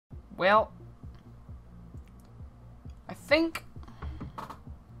Well, I think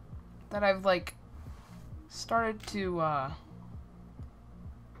that I've like started to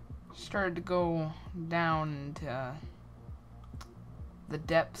go down into the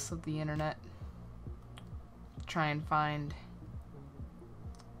depths of the internet, try and find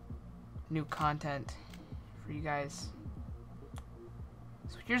new content for you guys.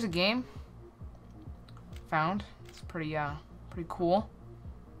 So here's a game found. It's pretty cool.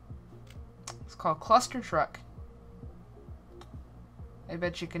 It's called Cluster Truck. I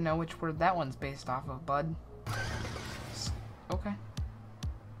bet you can know which word that one's based off of, bud. Okay.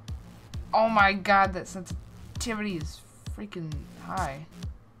 Oh my god, that sensitivity is freaking high.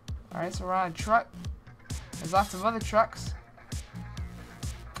 Alright, so we're on a truck. There's lots of other trucks.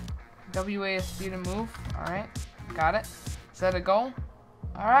 WASD to move. Alright, got it. Is that a goal?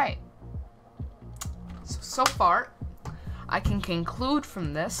 Alright. So far, I can conclude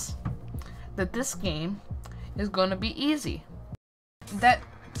from this that this game is going to be easy. That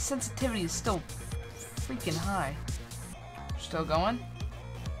sensitivity is still freaking high. Still going.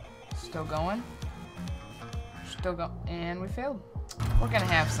 Still going. Still go, and we failed. We're gonna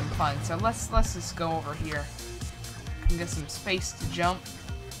have some fun. So let's just go over here and get some space to jump.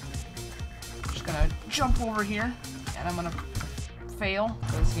 Just gonna jump over here, and I'm gonna fail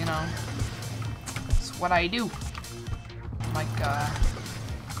because you know it's what I do. Like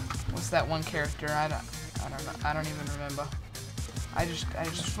what's that one character? I don't know. I don't even remember. I just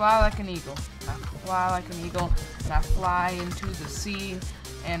fly like an eagle. I fly like an eagle, and I fly into the sea,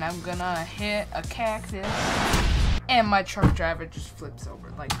 and I'm gonna hit a cactus, and my truck driver just flips over.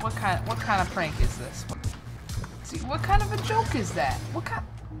 Like, what kind of prank is this? See, what kind of a joke is that? What kind?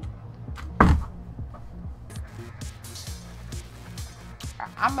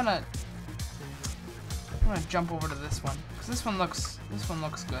 I'm gonna jump over to this one because this one looks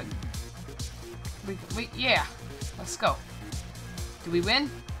good. Yeah, let's go. Do we win?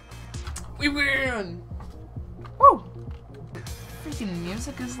 We win! Woo! Freaking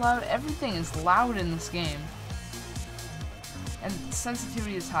music is loud. Everything is loud in this game. And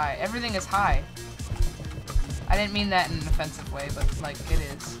sensitivity is high. Everything is high. I didn't mean that in an offensive way, but like it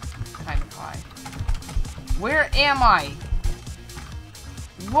is kind of high. Where am I?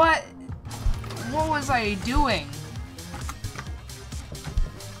 What was I doing?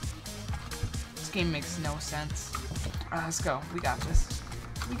 This game makes no sense. Let's go. We got this.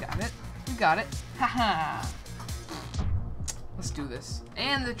 We got it. We got it. Haha. Let's do this.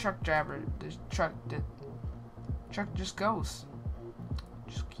 And the truck driver, the truck just goes.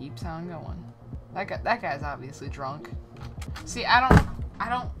 Just keeps on going. That guy's obviously drunk. See, I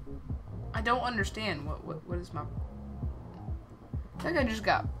don't understand what is my. That guy just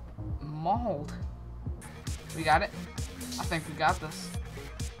got mauled. We got it. I think we got this.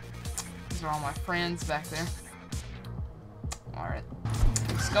 These are all my friends back there. Alright,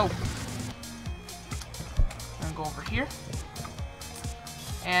 let's go. I'm gonna go over here.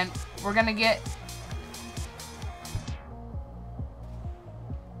 And we're gonna get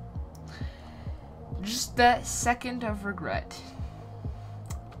just that second of regret.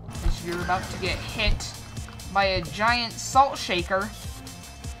 As you're about to get hit by a giant salt shaker.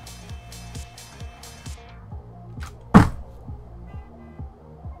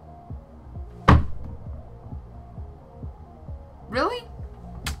 Really?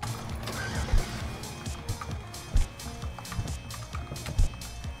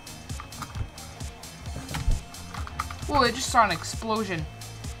 Whoa, I just saw an explosion.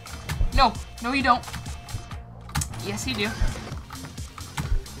 No, no you don't. Yes, you do.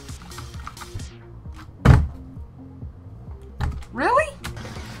 Really?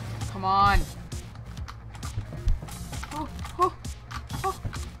 Come on. Oh, oh, oh,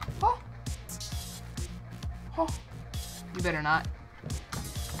 oh. Oh. You better not.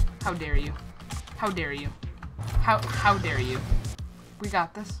 How dare you? How dare you? How dare you? We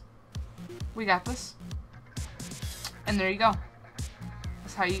got this. We got this. And there you go.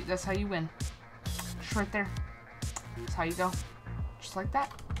 That's how you win. Just right there. That's how you go. Just like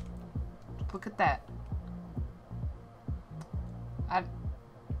that. Just look at that.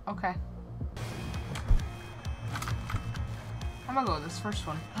 Okay. I'm gonna go with this first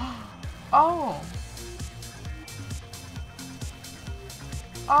one. Oh.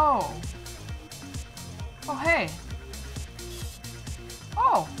 Oh. Oh, hey.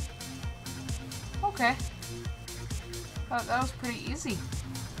 Oh. Okay. That was pretty easy.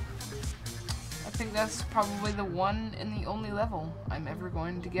 I think that's probably the one and the only level I'm ever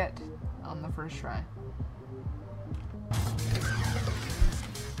going to get on the first try.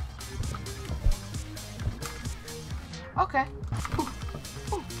 Okay. Ooh.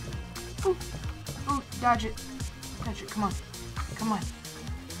 Ooh. Ooh. Ooh, dodge it. Dodge it. Come on. Come on.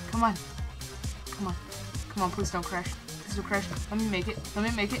 Come on. Come on. Come on, please don't crash. Please don't crash. Let me make it. Let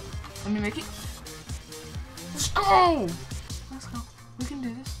me make it. Let me make it. Let's go! Let's go. We can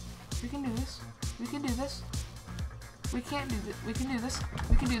do this. We can do this. We can do this. We can't do this. We can do this.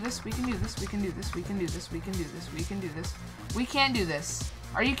 We can do this. We can do this. We can do this. We can do this. We can do this. We can do this. We can't do this.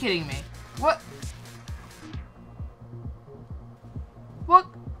 Are you kidding me? What? What?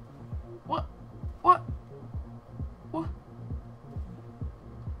 What? What? What?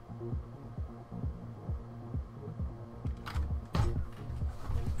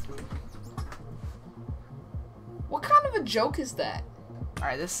 What kind of a joke is that?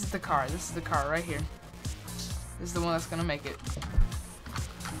 Alright, this is the car. This is the car right here. This is the one that's gonna make it.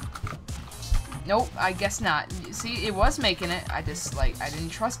 Nope, I guess not. You see, it was making it. I just, like, I didn't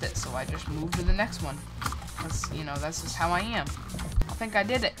trust it, so I just moved to the next one. That's, you know, that's just how I am. I think I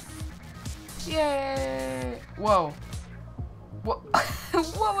did it. Yay! Whoa. What?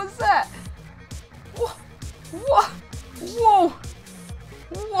 What was that? What? What? Whoa!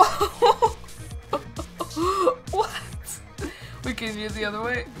 Whoa! What? We can use the other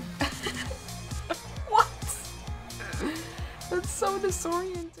way. What? That's so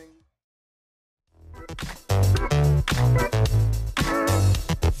disorienting.